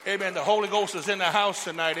Amen. The Holy Ghost is in the house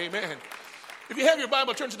tonight. Amen. If you have your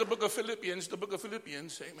Bible, turn to the book of Philippians. The book of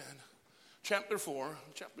Philippians. Amen. Chapter 4.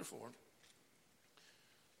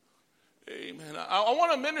 Amen. I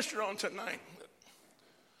want to minister on tonight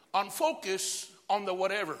on focus on the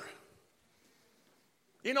whatever.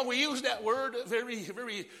 You know, we use that word very,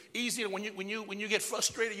 very easy. When you get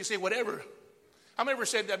frustrated, you say whatever. I've never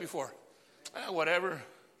said that before. Whatever.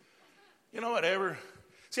 You know, whatever.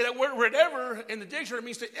 See, that word whatever in the dictionary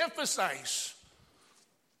means to emphasize.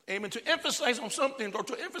 Amen. To emphasize on something, or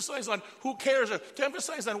to emphasize on who cares, or to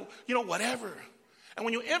emphasize on, whatever. And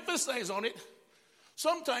when you emphasize on it,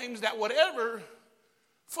 sometimes that whatever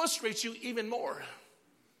frustrates you even more.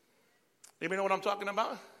 Anybody know what I'm talking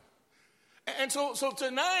about? And so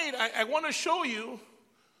tonight, I want to show you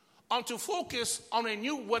on to focus on a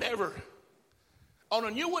new whatever. On a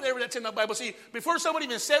new whatever that's in the Bible. See, before somebody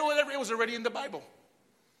even said whatever, it was already in the Bible.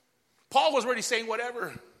 Paul was already saying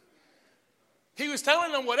whatever. He was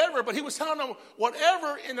telling them whatever, but he was telling them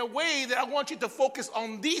whatever in a way that I want you to focus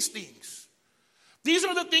on these things. These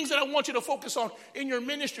are the things that I want you to focus on in your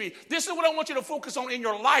ministry. This is what I want you to focus on in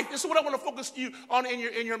your life. This is what I want to focus you on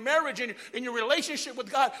in your marriage, in your relationship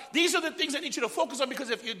with God. These are the things I need you to focus on, because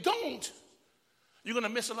if you don't, you're going to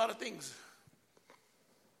miss a lot of things.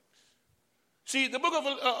 See, the book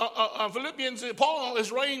of Philippians, Paul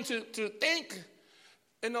is writing to thank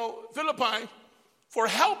Philippi for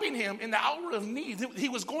helping him in the hour of need. He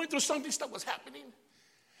was going through something that was happening.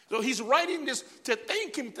 So he's writing this to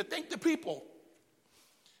thank him, to thank the people.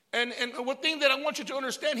 And one thing that I want you to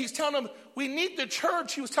understand, he's telling them we need the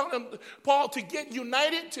church. He was telling them, Paul, to get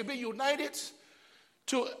united, to be united,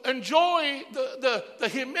 to enjoy the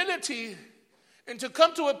humility, and to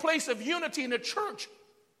come to a place of unity in the church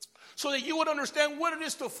so that you would understand what it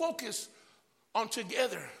is to focus on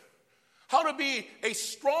together. How to be a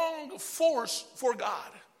strong force for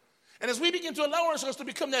God. And as we begin to allow ourselves to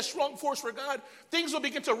become that strong force for God, things will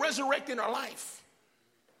begin to resurrect in our life.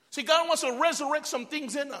 See, God wants to resurrect some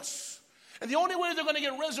things in us. And the only way they're going to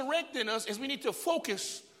get resurrected in us is we need to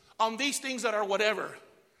focus on these things that are whatever.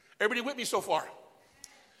 Everybody with me so far?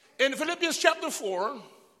 In Philippians chapter 4,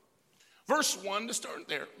 verse 1, to start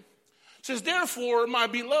there. It says, therefore, my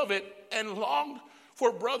beloved and longed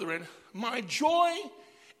for brethren, my joy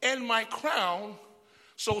and my crown,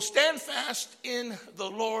 so stand fast in the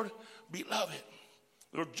Lord, beloved.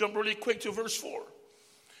 We'll jump really quick to verse 4.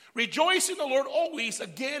 Rejoice in the Lord always.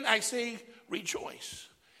 Again, I say rejoice.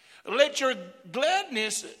 Let your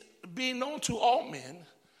gladness be known to all men.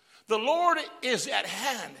 The Lord is at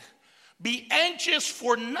hand. Be anxious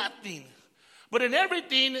for nothing, but in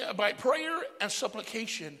everything by prayer and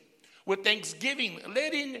supplication, with thanksgiving,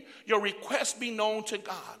 letting your requests be known to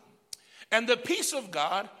God. And the peace of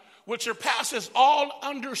God, which surpasses all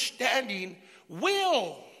understanding,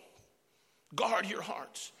 will guard your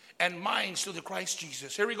hearts and minds through the Christ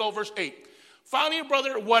Jesus. Here we go, verse 8. Finally,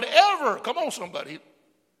 brother, whatever, come on somebody,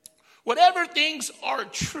 whatever things are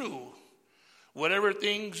true, whatever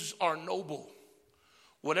things are noble,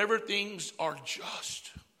 whatever things are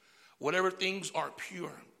just, whatever things are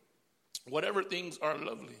pure, whatever things are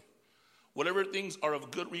lovely, whatever things are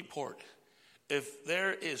of good report, if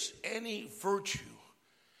there is any virtue,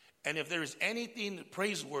 and if there is anything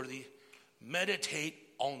praiseworthy, meditate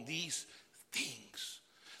on these things.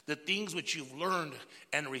 The things which you've learned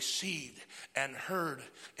and received and heard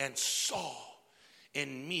and saw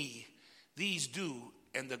in me, these do,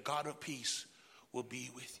 and the God of peace will be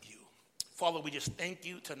with you. Father, we just thank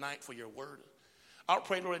you tonight for your word. I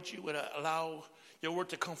pray, Lord, that you would allow your word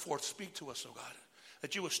to come forth, speak to us, oh God.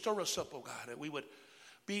 That you would stir us up, oh God, that we would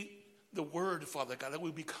be the word, Father God, that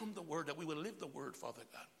we become the word, that we would live the word, Father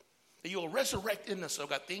God. That you will resurrect in us, oh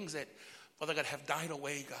God, things that, Father God, have died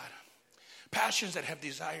away, God. Passions that have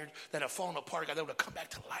desired, that have fallen apart, God, that will come back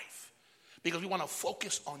to life. Because we want to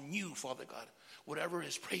focus on you, Father God. Whatever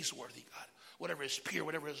is praiseworthy, God. Whatever is pure,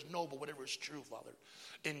 whatever is noble, whatever is true, Father.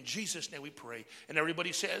 In Jesus' name we pray. And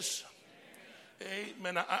everybody says,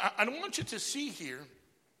 amen. I want you to see here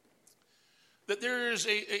that there is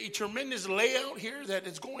a tremendous layout here that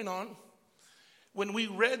is going on. When we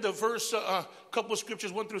read the verse, a couple of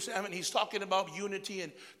scriptures, 1 through 7, he's talking about unity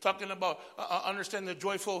and talking about understanding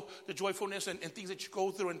the joyfulness and things that you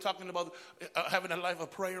go through, and talking about having a life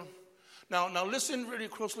of prayer. Now listen really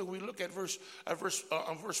closely when we look at verse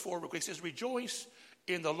 4 real quick. It says, rejoice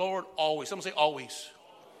in the Lord always. Someone say always.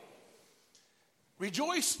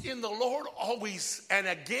 Rejoice in the Lord always. And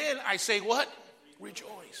again, I say what?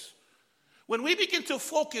 Rejoice. When we begin to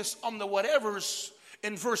focus on the whatevers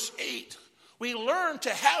in verse 8, we learn to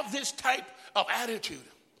have this type of attitude.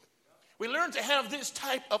 We learn to have this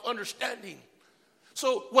type of understanding.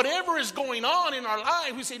 So whatever is going on in our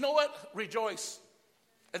life, we say, you know what? Rejoice.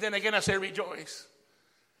 And then again, I say rejoice.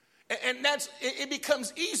 And it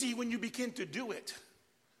becomes easy when you begin to do it.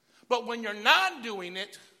 But when you're not doing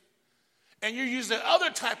it, and you use the other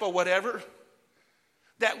type of whatever,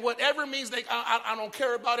 that whatever means like, I don't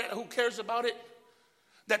care about it, who cares about it?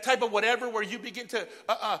 That type of whatever where you begin to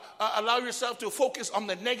allow yourself to focus on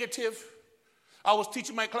the negative. I was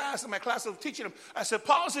teaching my class, and my class was teaching them. I said,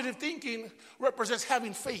 positive thinking represents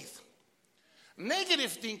having faith.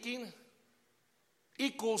 Negative thinking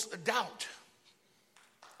equals doubt.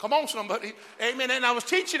 Come on, somebody. Amen. And I was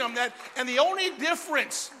teaching them that, and the only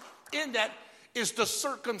difference in that is the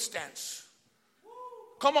circumstance.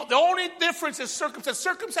 Come on, the only difference is circumstance.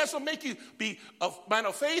 Circumstance will make you be a man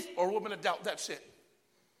of faith or a woman of doubt. That's it.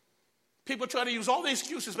 People try to use all the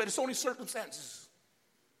excuses, but it's only circumstances.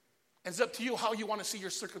 And it's up to you how you want to see your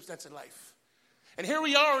circumstance in life. And here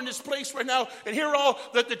we are in this place right now, and here are all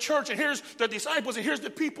the church, and here's the disciples, and here's the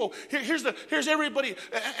people, here's everybody.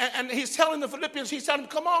 And he's telling the Philippians, he's telling them,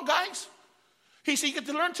 come on, guys. He said, you get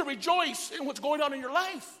to learn to rejoice in what's going on in your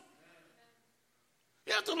life.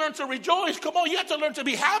 You have to learn to rejoice. Come on, you have to learn to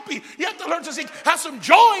be happy. You have to learn to have some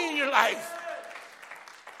joy in your life.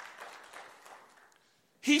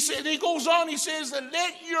 He said, he goes on, he says,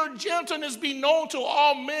 let your gentleness be known to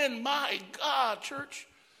all men. My God, church.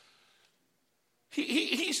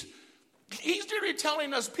 He's literally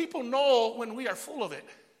telling us people know when we are full of it.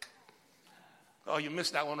 Oh, you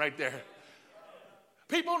missed that one right there.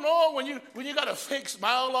 People know when you got a fake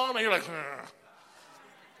smile on and you're like, ugh.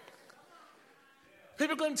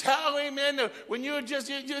 People can tell, amen, when you're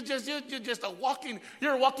just a walking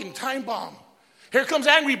time bomb. Here comes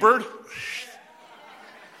Angry Bird.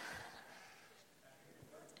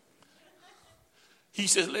 He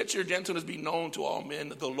says, let your gentleness be known to all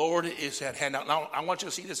men. The Lord is at hand. Now, I want you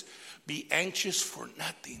to see this. Be anxious for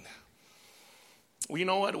nothing. Well, you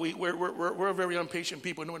know what? We're very impatient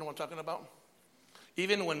people. You know what I'm talking about?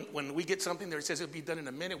 Even when we get something that it says it'll be done in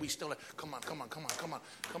a minute, we still like, come on.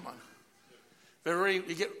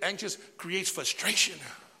 We get anxious, creates frustration.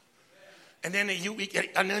 And then we get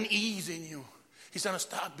an unease in you. He's saying,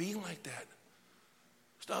 stop being like that.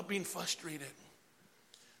 Stop being frustrated.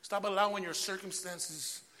 Stop allowing your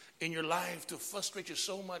circumstances in your life to frustrate you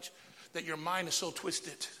so much that your mind is so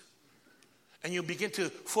twisted. And you begin to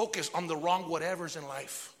focus on the wrong whatevers in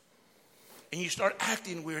life. And you start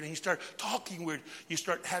acting weird and you start talking weird. You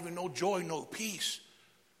start having no joy, no peace.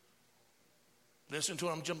 Listen to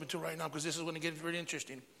what I'm jumping to right now because this is going to get really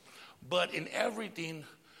interesting. But in everything,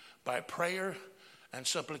 by prayer and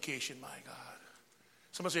supplication, my God.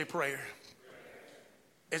 Somebody say prayer.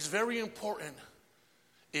 It's very important.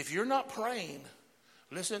 If you're not praying,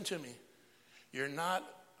 listen to me. You're not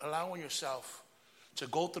allowing yourself to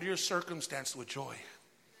go through your circumstance with joy.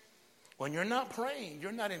 When you're not praying,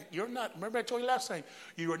 you're not, remember I told you last time,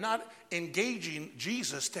 you are not engaging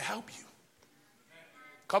Jesus to help you.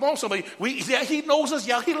 Come on, somebody. He knows us.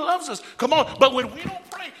 Yeah, he loves us. Come on. But when we don't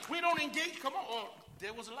pray, we don't engage. Come on. Oh,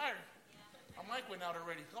 there was a liar. My mic went out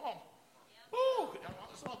already. Come on. Ooh,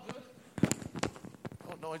 it's all good.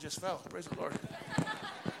 Oh, no, I just fell. Praise the Lord.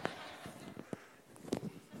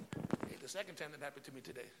 Hey, the second time that happened to me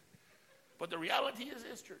today. But the reality is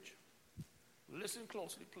this, church. Listen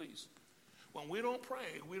closely, please. When we don't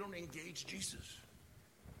pray, we don't engage Jesus.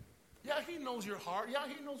 Yeah, he knows your heart. Yeah,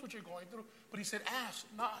 he knows what you're going through. But he said, ask,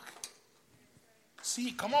 knock.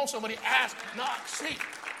 Seek. Come on, somebody. Ask, knock, seek.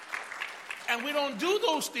 And we don't do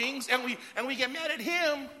those things, and we get mad at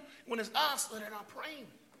him when it's us that are not praying.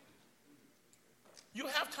 You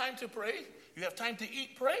have time to pray. You have time to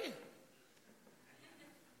eat, pray.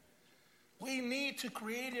 We need to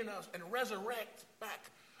create in us and resurrect back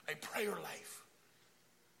a prayer life.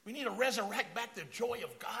 We need to resurrect back the joy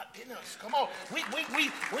of God in us. Come on. People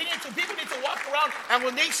need to walk around, and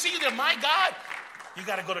when they see them, my God, you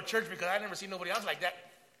got to go to church because I never seen nobody else like that.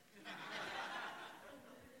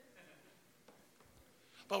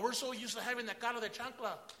 But we're so used to having the cara de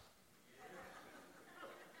chancla.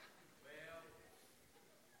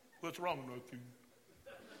 What's wrong? Nothing.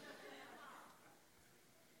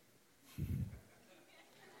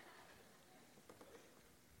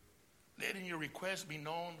 Letting your request be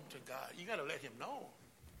known to God. You got to let him know.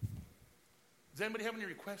 Does anybody have any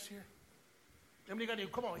requests here? Anybody got any?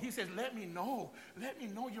 Come on. He says, let me know. Let me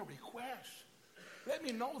know your requests. Let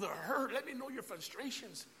me know the hurt. Let me know your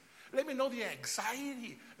frustrations. Let me know the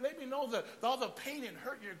anxiety. Let me know all the pain and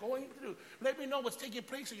hurt you're going through. Let me know what's taking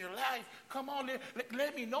place in your life. Come on,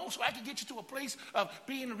 let me know so I can get you to a place of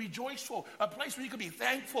being rejoiceful, a place where you can be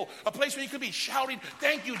thankful, a place where you can be shouting,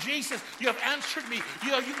 thank you, Jesus. You have answered me.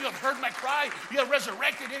 You have heard my cry. You have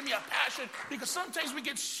resurrected in me a passion. Because sometimes we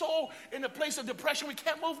get so in a place of depression we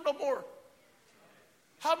can't move no more.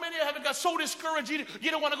 How many have got so discouraged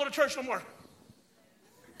you don't want to go to church no more?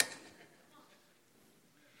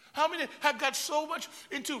 How many have got so much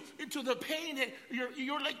into the pain that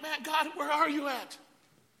you're like, man, God, where are you at?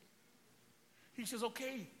 He says,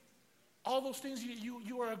 okay, all those things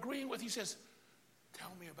you are agreeing with, he says,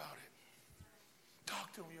 tell me about it.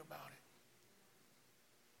 Talk to me about it.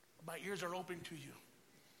 My ears are open to you.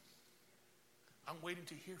 I'm waiting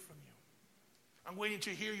to hear from you. I'm waiting to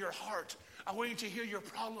hear your heart. I'm waiting to hear your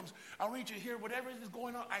problems. I'm waiting to hear whatever is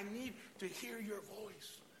going on. I need to hear your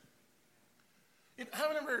voice.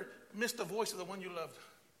 Have you ever missed the voice of the one you loved?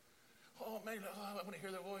 Oh, man, I want to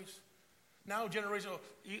hear their voice. Now, generation,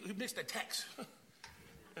 you missed a text.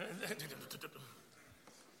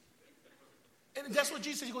 And that's what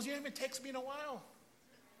Jesus said. He goes, you haven't texted me in a while.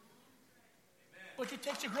 But you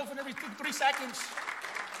text your girlfriend every 3 seconds.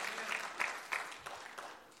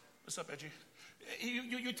 What's up, Edgy?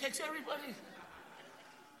 You text everybody.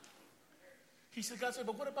 He said, God said,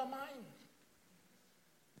 but what about mine?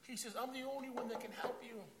 He says, I'm the only one that can help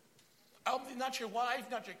you. I'm not your wife,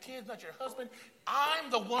 not your kids, not your husband. I'm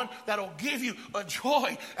the one that'll give you a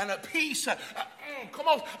joy and a peace. Come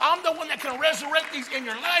on, I'm the one that can resurrect these in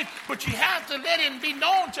your life, but you have to let it be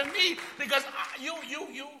known to me because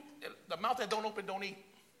the mouth that don't open don't eat.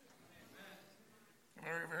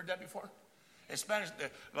 Ever heard that before? In Spanish,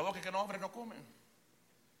 la boca que no abre no come.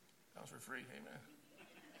 That was for free, amen.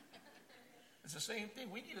 It's the same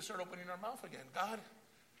thing. We need to start opening our mouth again. God,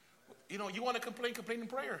 you want to complain in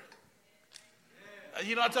prayer.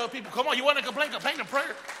 I tell people, come on, you want to complain in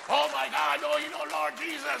prayer. Oh my God, Lord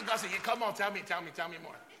Jesus. God said, come on, tell me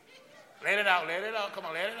more. Let it out, come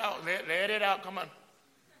on, let it out, let it out, come on.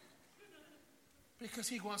 Because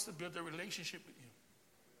he wants to build a relationship with you.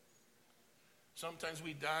 Sometimes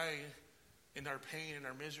we die in our pain and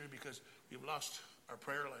our misery because we've lost our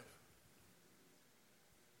prayer life.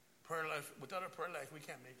 Prayer life, without a prayer life, we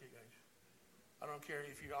can't make it, guys. I don't care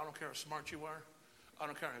how smart you are. I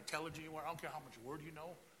don't care how intelligent you are. I don't care how much word you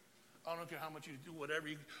know. I don't care how much you do,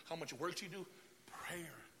 how much work you do.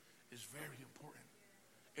 Prayer is very important.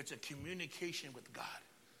 It's a communication with God.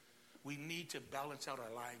 We need to balance out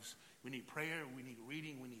our lives. We need prayer, we need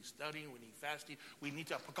reading, we need studying, we need fasting. We need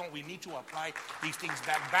to apply these things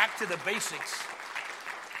back to the basics.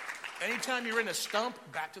 Anytime you're in a stump,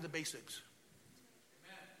 back to the basics.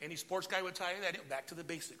 Any sports guy would tell you that, back to the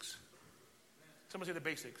basics. Someone say the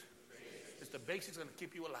basics. It's the basics that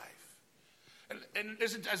keep you alive. And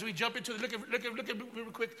listen, as we jump into look at real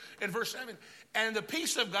quick in verse 7. And the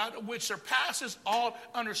peace of God, which surpasses all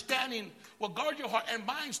understanding, will guard your heart and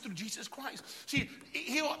minds through Jesus Christ. See,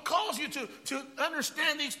 he'll cause you to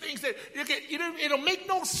understand these things that it'll make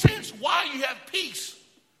no sense why you have peace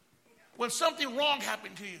when something wrong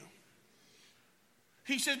happened to you.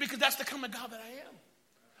 He says, because that's the kind of God that I am.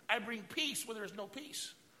 I bring peace where there is no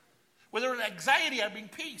peace. Where there is anxiety, I bring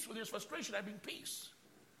peace. Where there's frustration, I bring peace.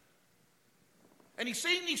 And he's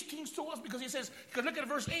saying these things to us because he says, because look at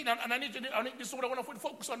verse 8, and this is what I want to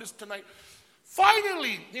focus on this tonight.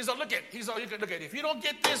 Finally, he's like, look at, if you don't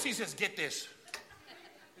get this, he says, get this.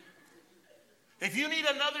 If you need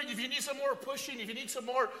some more pushing, if you need some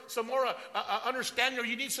more understanding, or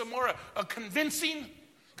you need some more convincing,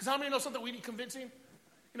 because how many know something we need convincing?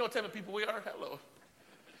 You know what type of people we are? Hello.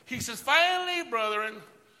 He says, finally, brethren,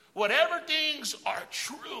 whatever things are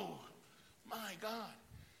true, my God.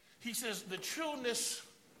 He says, the trueness,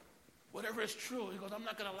 whatever is true, he goes, I'm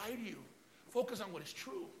not going to lie to you. Focus on what is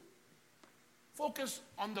true. Focus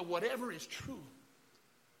on the whatever is true.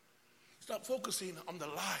 Stop focusing on the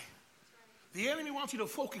lie. The enemy wants you to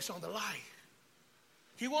focus on the lie.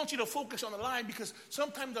 He wants you to focus on the lie because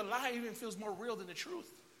sometimes the lie even feels more real than the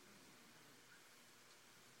truth.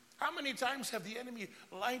 How many times have the enemy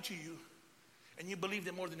lied to you and you believed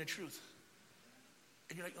it more than the truth?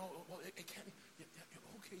 And you're like, oh, well, it can't.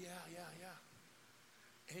 Okay, yeah.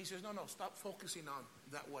 And he says, no, stop focusing on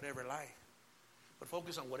that whatever lie. But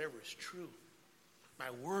focus on whatever is true.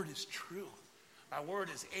 My word is true. My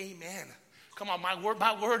word is amen. Come on, my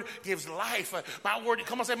word gives life.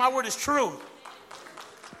 Come on, say, my word is true.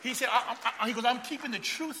 He said, he goes, I'm keeping the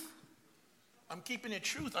truth. I'm keeping it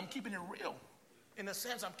truth. I'm keeping it real. In a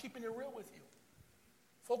sense, I'm keeping it real with you.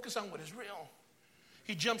 Focus on what is real.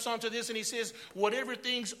 He jumps onto this and he says, whatever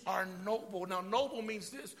things are noble. Now, noble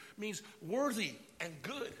means worthy and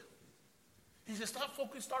good. He says, start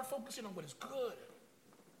focusing on what is good.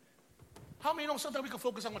 How many know sometimes we can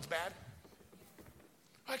focus on what's bad?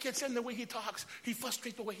 I can't stand the way he talks. He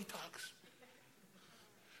frustrates the way he talks.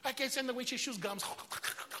 I can't stand the way she chews gums.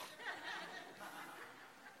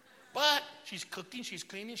 But she's cooking, she's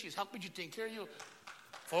cleaning, she's helping you take care of you.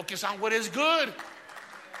 Focus on what is good.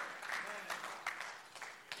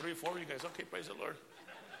 3 or 4 of you guys. Okay, praise the Lord.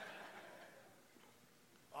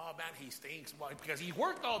 Oh, man, he stinks. Why? Because he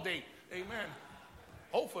worked all day. Amen.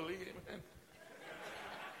 Hopefully. Amen.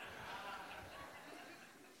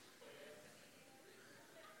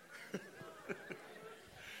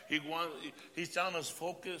 He's telling us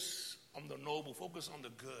focus on the noble. Focus on the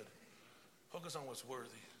good. Focus on what's worthy.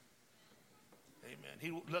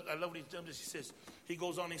 Amen. I love what he does. He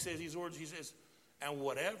goes on, he says these words. He says, and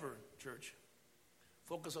whatever, church,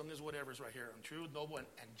 focus on this whatever is right here. On true, noble, and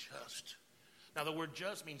just. Now, the word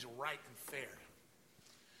just means right and fair.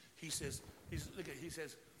 He says,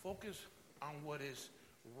 focus on what is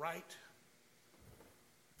right.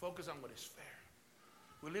 Focus on what is fair.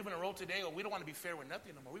 We live in a world today where we don't want to be fair with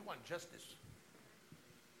nothing anymore. We want justice.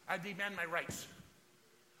 I demand my rights.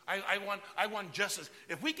 I want justice.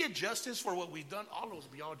 If we get justice for what we've done, all of us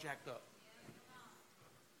will be all jacked up.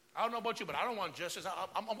 I don't know about you, but I don't want justice.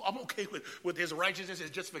 I'm okay with his righteousness,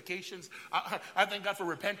 his justifications. I thank God for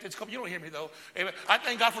repentance. You don't hear me, though. Amen. I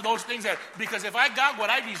thank God for those things, because if I got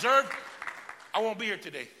what I deserved, I won't be here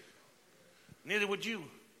today. Neither would you.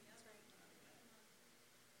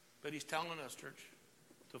 But he's telling us, church,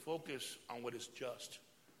 to focus on what is just.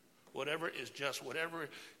 Whatever is just, whatever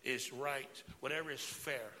is right, whatever is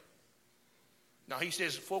fair. Now he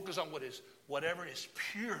says focus on whatever is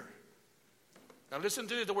pure. Now listen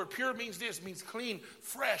to this. The word pure means clean,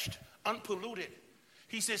 fresh, unpolluted.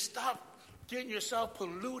 He says stop getting yourself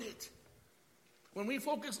polluted. When we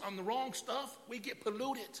focus on the wrong stuff, we get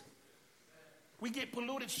polluted. We get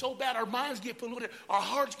polluted so bad. Our minds get polluted. Our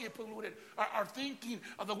hearts get polluted. Our thinking,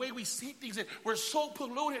 the way we see things, we're so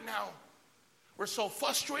polluted now. We're so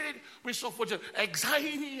frustrated. We're so full of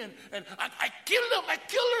anxiety. And I killed him. I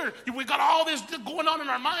killed her. We got all this going on in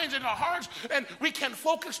our minds and our hearts. And we can't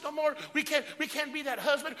focus no more. We can't be that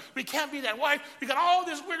husband. We can't be that wife. We got all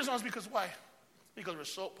this weirdness on us because why? Because we're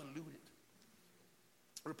so polluted.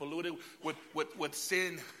 We're polluted with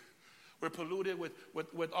sin. We're polluted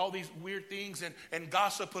with all these weird things. And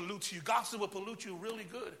gossip pollutes you. Gossip will pollute you really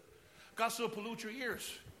good. Gossip will pollute your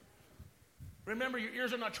ears. Remember, your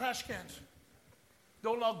ears are not trash cans.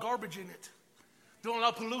 Don't allow garbage in it. Don't allow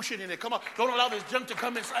pollution in it. Come on. Don't allow this junk to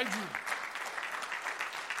come inside you.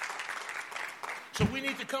 So we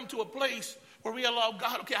need to come to a place where we allow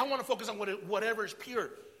God, okay, I want to focus on whatever is pure,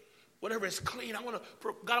 whatever is clean. God,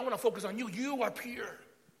 I want to focus on you. You are pure.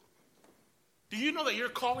 Do you know that your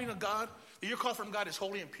calling of God, that your call from God is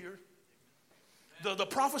holy and pure? The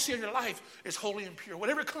prophecy in your life is holy and pure.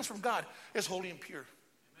 Whatever comes from God is holy and pure.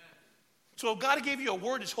 So if God gave you a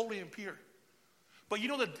word, it's holy and pure. But you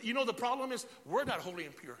know the problem is we're not holy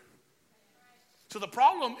and pure. So the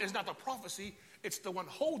problem is not the prophecy, it's the one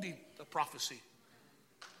holding the prophecy.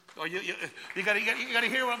 Oh, you got to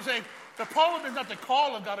hear what I'm saying. The problem is not the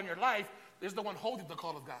call of God in your life, it's the one holding the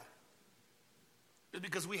call of God. It's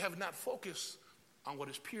because we have not focused on what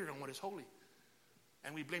is pure and what is holy.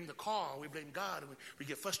 And we blame the call, we blame God, and we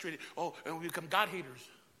get frustrated. Oh, and we become God haters.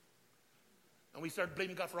 And we start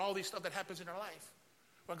blaming God for all these stuff that happens in our life.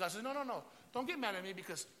 But God says, no. Don't get mad at me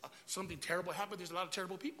because something terrible happened. There's a lot of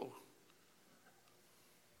terrible people.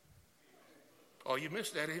 Oh, you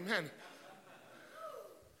missed that. Amen.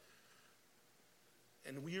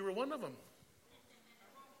 And you were one of them.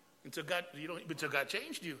 Until God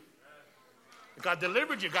changed you. God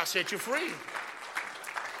delivered you. God set you free.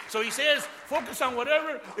 So he says, focus on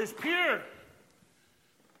whatever is pure.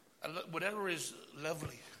 Whatever is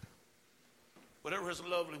lovely. Whatever is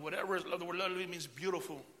lovely. Whatever is lovely. The word lovely means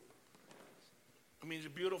beautiful. It means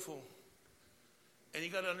beautiful. And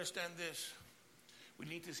you got to understand this. We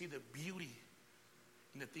need to see the beauty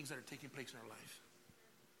in the things that are taking place in our life.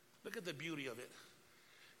 Look at the beauty of it.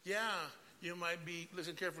 Yeah, you might be,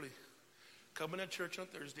 listen carefully, coming to church on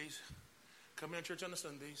Thursdays, coming to church on the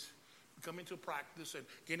Sundays, coming to practice and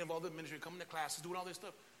getting involved in ministry, coming to classes, doing all this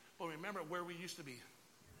stuff. But remember where we used to be.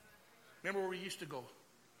 Remember where we used to go.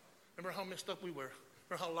 Remember how messed up we were.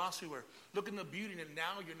 Remember how lost we were. Look at the beauty that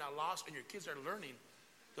now you're not lost and your kids are learning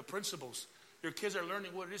the principles. Your kids are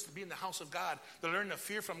learning what it is to be in the house of God. They're learning to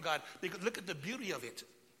fear from God. Because look at the beauty of it.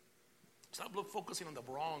 Stop focusing on the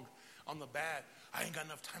wrong, on the bad. I ain't got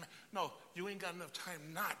enough time. No, you ain't got enough time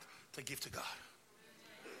not to give to God.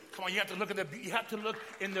 Come on, you have to look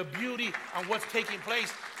in the beauty on what's taking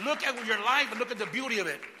place. Look at your life and look at the beauty of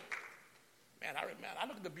it. Man, I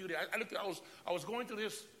look at the beauty. I was going through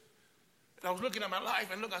this, and I was looking at my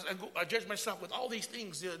life, and I judged myself with all these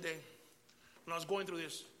things the other day when I was going through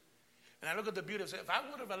this. And I look at the beauty and say, if I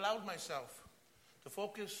would have allowed myself to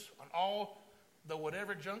focus on all the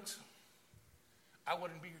whatever junks, I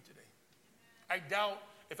wouldn't be here today. I doubt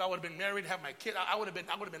if I would have been married, have my kid, I would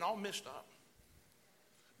have been all messed up.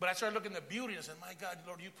 But I started looking at the beauty and said, my God,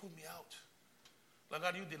 Lord, you pulled me out. Lord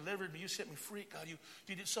God, you delivered me. You set me free. God, you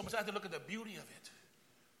did so much. I had to look at the beauty of it.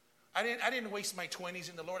 I didn't waste my 20s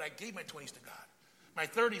in the Lord. I gave my 20s to God. My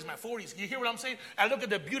 30s, my 40s. You hear what I'm saying? I look at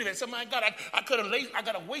the beauty of it. I said, my God, I could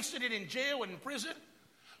have wasted it in jail and in prison,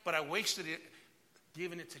 but I wasted it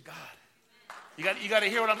giving it to God. You got to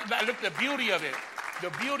hear what I look at the beauty of it. The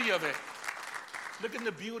beauty of it. Look at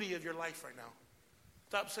the beauty of your life right now.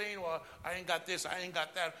 Stop saying, well, I ain't got this, I ain't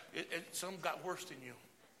got that. Some got worse than you.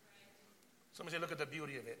 Somebody say, look at the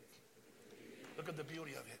beauty of it. Look at the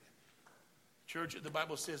beauty of it. Church, the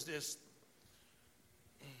Bible says this.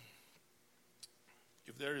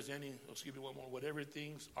 If there is any, let's give you one more. Whatever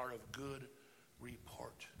things are of good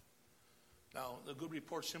report. Now, the good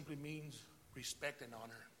report simply means respect and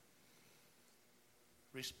honor.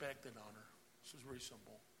 Respect and honor. This is very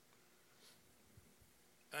simple.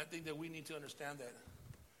 And I think that we need to understand that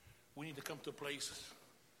we need to come to a place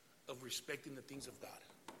of respecting the things of God.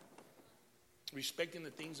 Respecting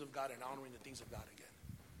the things of God and honoring the things of God again.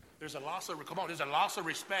 There's a loss of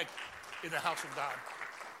respect in the house of God.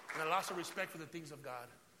 And a loss of respect for the things of God.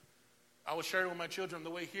 I was sharing with my children on the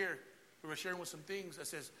way here. We were sharing with some things that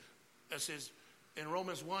says in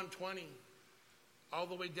Romans 1:20, all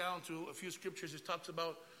the way down to a few scriptures, it talks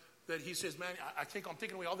about that he says, man, I'm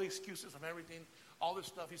taking away all the excuses of everything, all this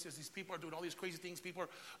stuff. He says these people are doing all these crazy things. People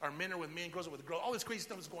are men are with men, girls are with girls. All this crazy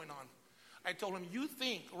stuff is going on. I told him, you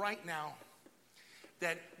think right now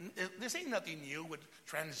that this ain't nothing new with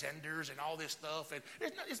transgenders and all this stuff. And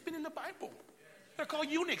it's been in the Bible. They're called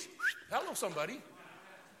eunuchs. Hello, somebody.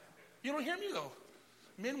 You don't hear me, though.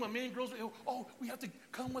 Men with men, girls with, oh, we have to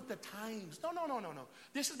come with the times. No.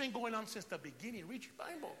 This has been going on since the beginning. Read your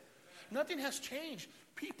Bible. Nothing has changed.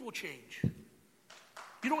 People change.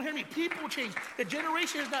 You don't hear me? People change. The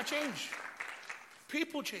generation has not changed.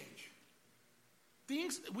 People change.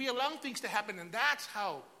 We allow things to happen, and that's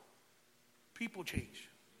how people change.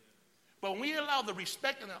 But when we allow the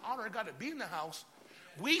respect and the honor of God to be in the house,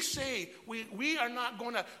 we say we are not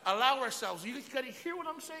going to allow ourselves. You got to hear what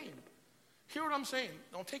I'm saying. Hear what I'm saying.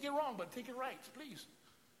 Don't take it wrong, but take it right, please.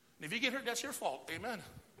 And if you get hurt, that's your fault. Amen.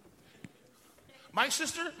 My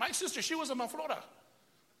sister, she was in Florida.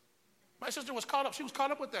 My sister was caught up. She was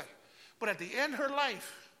caught up with that. But at the end of her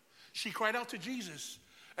life, she cried out to Jesus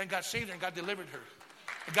and got saved and God delivered her.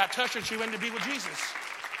 And got touched and she went to be with Jesus.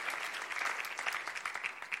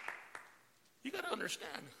 You got to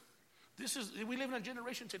understand. We live in a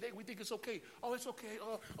generation today. We think it's okay. Oh, it's okay.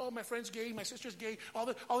 Oh, my friend's gay. My sister's gay.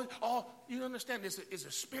 You understand? It's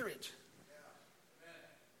a spirit.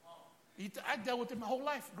 I dealt with it my whole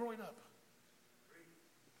life growing up.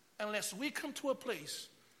 Unless we come to a place,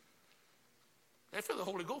 I feel the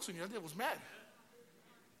Holy Ghost in you. I was mad.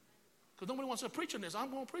 Because nobody wants to preach on this.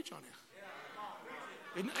 I'm going to preach on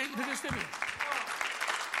it. Listen to me.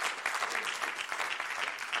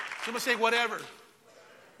 Somebody say whatever.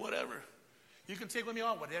 Whatever. You can take with me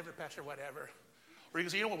on whatever, Pastor, whatever. Or you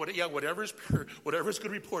can say, you know what, whatever is pure, whatever is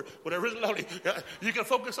good report, whatever is lovely. You can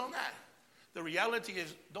focus on that. The reality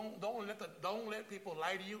is, don't let people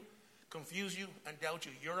lie to you, confuse you, and doubt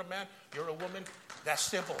you. You're a man, you're a woman. That's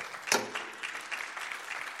simple.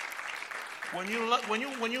 When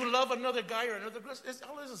you love another guy or another girl,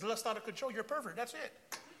 all this is lust out of control. You're perfect. That's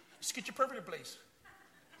it. Just get your perfect place.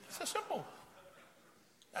 It's so simple.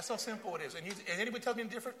 That's how simple it is. And anybody tells me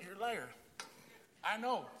different, you're a liar. I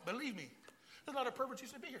know. Believe me. There's a lot of perverts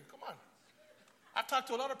used to be here. Come on. I've talked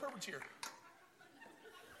to a lot of perverts here.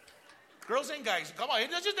 Girls and guys. Come on.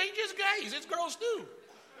 It ain't just guys. It's girls too.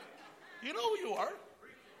 You know who you are.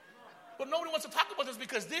 But nobody wants to talk about this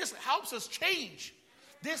because this helps us change.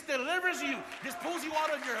 This delivers you. This pulls you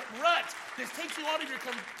out of your rut. This takes you out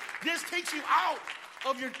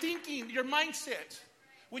of your thinking, your mindset.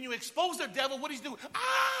 When you expose the devil, what does he do?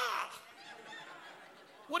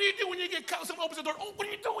 What do you do when you get caught? Someone opens the door. Oh, what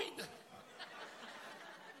are you doing?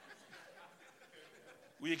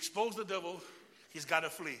 We expose the devil. He's got to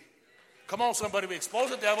flee. Come on, somebody. We expose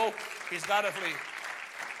the devil. He's got to flee.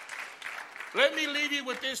 Let me leave you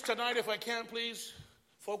with this tonight, if I can, please.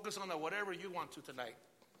 Focus on whatever you want to tonight.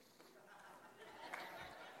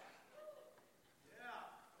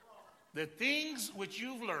 the things which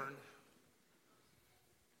you've learned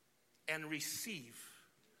and received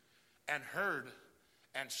and heard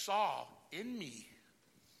and saw in me,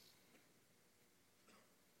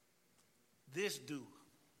 this do,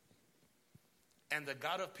 and the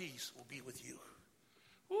God of peace will be with you.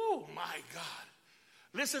 Oh, my God.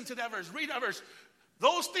 Listen to that verse. Read that verse.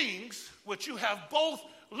 Those things which you have both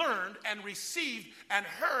learned and received and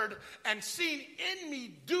heard and seen in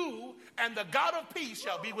me do, and the God of peace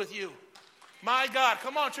shall be with you. My God.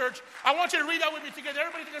 Come on, church. I want you to read that with me together.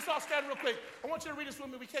 Everybody, let's all stand real quick. I want you to read this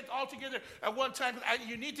with me. We can't all together at one time.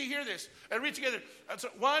 You need to hear this. And read together. So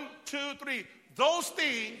 1, 2, 3. Those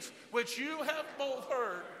things which you have both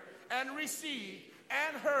heard and received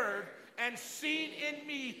and heard and seen in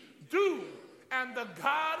me do, and the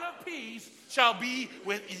God of peace shall be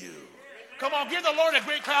with you. Come on, give the Lord a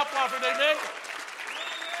great clap offering, amen.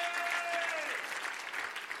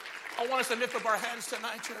 I want us to lift up our hands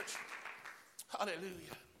tonight, church.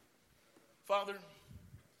 Hallelujah. Father,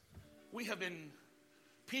 we have been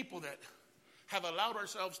people that have allowed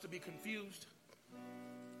ourselves to be confused,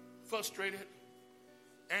 frustrated,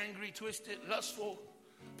 angry, twisted, lustful,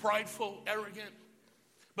 prideful, arrogant.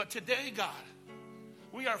 But today, God,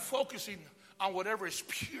 we are focusing on whatever is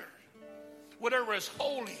pure, whatever is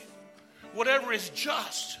holy, whatever is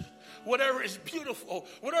just, whatever is beautiful,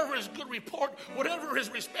 whatever is good report, whatever is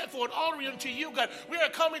respectful and honoring unto you, God. We are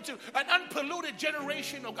coming to an unpolluted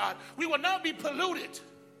generation, oh God. We will not be polluted.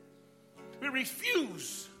 We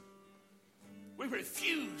refuse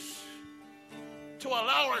to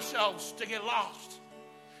allow ourselves to get lost.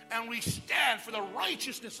 And we stand for the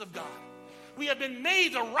righteousness of God. We have been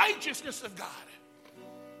made the righteousness of God.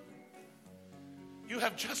 You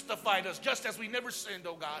have justified us just as we never sinned,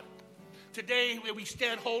 oh God. Today we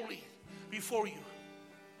stand holy before you.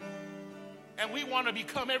 And we want to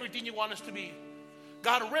become everything you want us to be.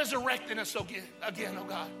 God, resurrecting us again, oh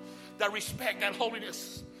God. That respect, that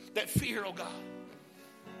holiness, that fear, oh God.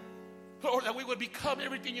 Lord, that we would become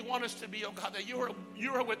everything you want us to be, oh God. That you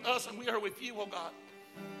are with us and we are with you, oh God.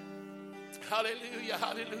 Hallelujah,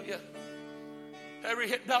 hallelujah. Every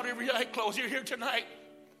head bowed, every eye closed. You're here tonight.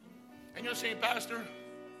 And you're saying, Pastor,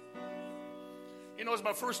 you know, it's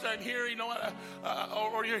my first time here, you know,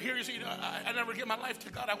 or you're here, you say, I never give my life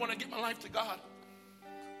to God. I want to give my life to God.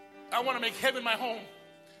 I want to make heaven my home.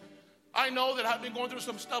 I know that I've been going through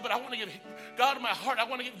some stuff, but I want to give God my heart. I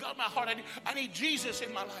want to give God my heart. I need Jesus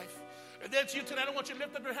in my life. If that's you tonight, I want you to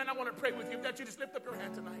lift up your hand. I want to pray with you. If that's you, just lift up your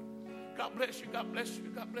hand tonight. God bless you. God bless you.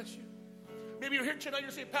 God bless you. Maybe you're here tonight,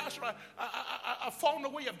 you're saying, Pastor, I've fallen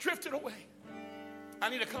away. I've drifted away. I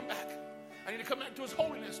need to come back. I need to come back to his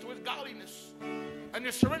holiness, to his godliness. I need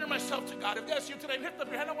to surrender myself to God. If that's you tonight, lift up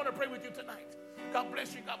your hand. I want to pray with you tonight. God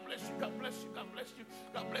bless you. God bless you. God bless you. God bless you.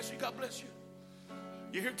 God bless you. God bless you.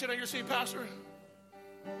 You're here tonight, you're saying, Pastor,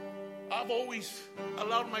 I've always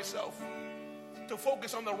allowed myself to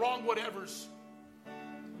focus on the wrong whatevers.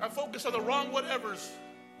 I focus on the wrong whatevers.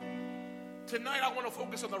 Tonight, I want to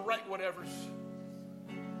focus on the right whatevers.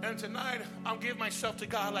 And tonight, I'll give myself to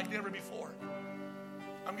God like never before.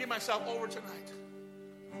 I'm giving myself over tonight.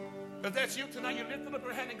 If that's you tonight, you lifted up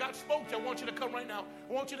your hand and God spoke to you. I want you to come right now.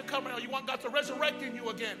 I want you to come right now. You want God to resurrect in you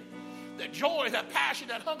again. That joy, that passion,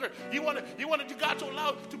 that hunger. You want God to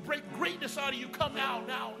allow to break greatness out of you. Come now.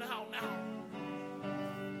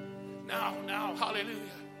 Now, hallelujah.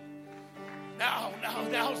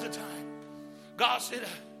 Now's the time. God said,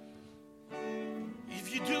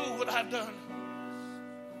 if you do what I've done,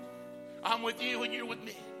 I'm with you and you're with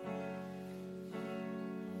me.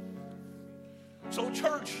 So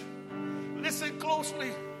church, listen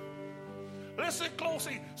closely. Listen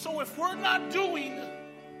closely. So if we're not doing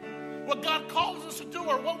what God calls us to do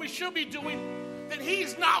or what we should be doing, then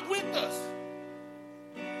he's not with us.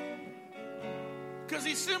 Because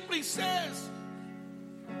he simply says,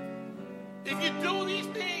 if you do these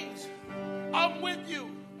things, I'm with you.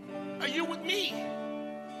 Are you with me?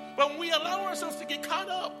 But when we allow ourselves to get caught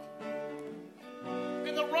up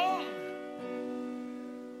in the wrong,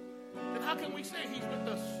 then how can we say he's with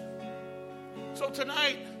us? So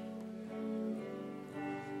tonight,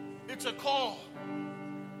 it's a call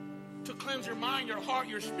to cleanse your mind, your heart,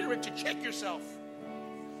 your spirit, to check yourself.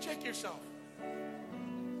 Check yourself.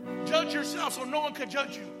 Judge yourself so no one can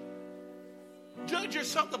judge you. Judge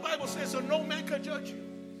yourself, the Bible says, so no man can judge you.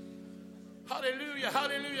 Hallelujah,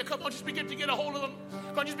 hallelujah. Come on, just begin to get a hold of them.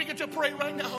 Come on, just begin to pray right now.